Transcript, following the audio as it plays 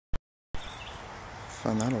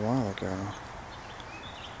Found that a while ago.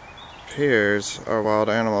 Appears our wild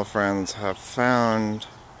animal friends have found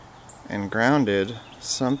and grounded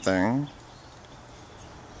something.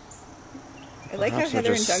 I like how Perhaps they're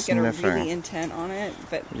Heather and just Duncan are sniffing. really intent on it,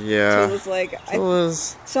 but Yeah. Tula's like,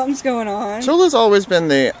 Tula's something's going on. always been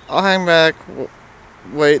the, I'll hang back,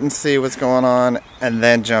 wait and see what's going on, and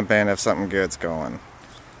then jump in if something good's going.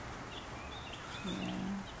 Yeah.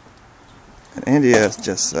 And India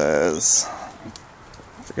just says,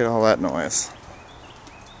 forget all that noise.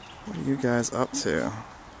 What are you guys up to?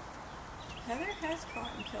 Heather has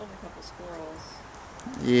caught and killed a couple squirrels.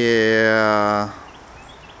 Yeah.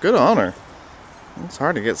 Good on her. It's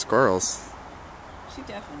hard to get squirrels. She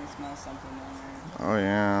definitely smells something on there. Oh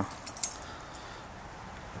yeah.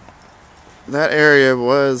 That area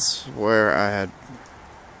was where I had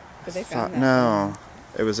But they thought, found that no,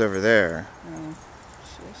 it was over there. one.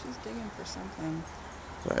 Oh. She's digging for something.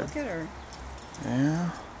 But, Look at her. yeah.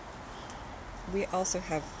 We also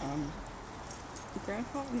have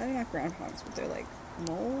groundhogs. No, they're not groundhogs, but they're like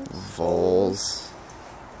moles. Voles.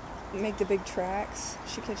 Make the big tracks.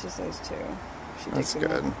 She catches those too. She That's digs them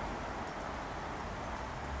good. up.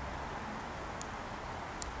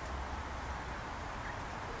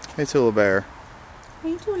 Hey, Tula Bear.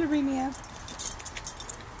 Hey, Tularemia.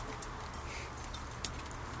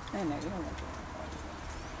 I know, you don't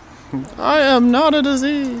like that. I am not a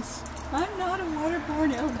disease. I'm not a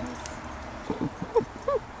waterborne illness.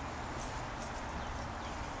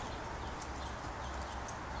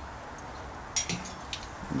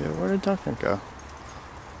 Yeah, where did Duncan go?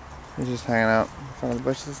 He's just hanging out in front of the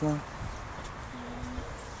bushes now.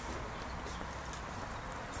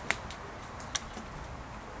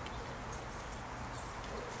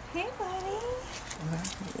 Hey, buddy. There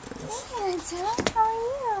he is. Hey, Angel. How are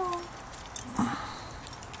you?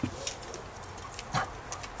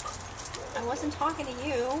 I wasn't talking to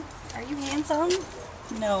you. Are you handsome?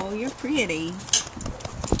 No, you're pretty.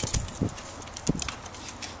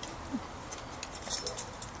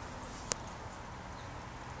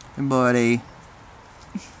 Hey, buddy.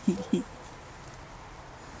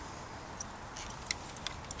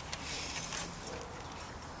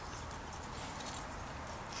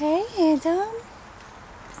 Hey, handsome.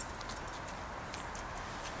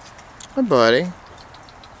 Hey, buddy.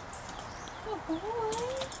 Good boy.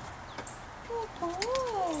 Good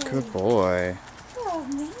boy. Good boy. Oh,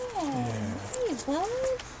 man. Hey,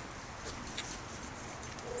 bud.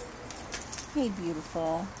 Hey,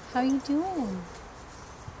 beautiful. How you doing?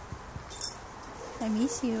 I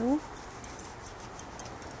miss you.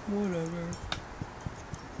 Whatever.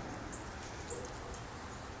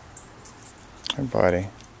 Hey, buddy.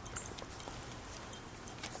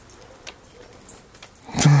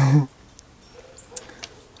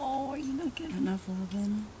 Oh, you don't get enough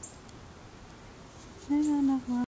loving. I don't enough loving.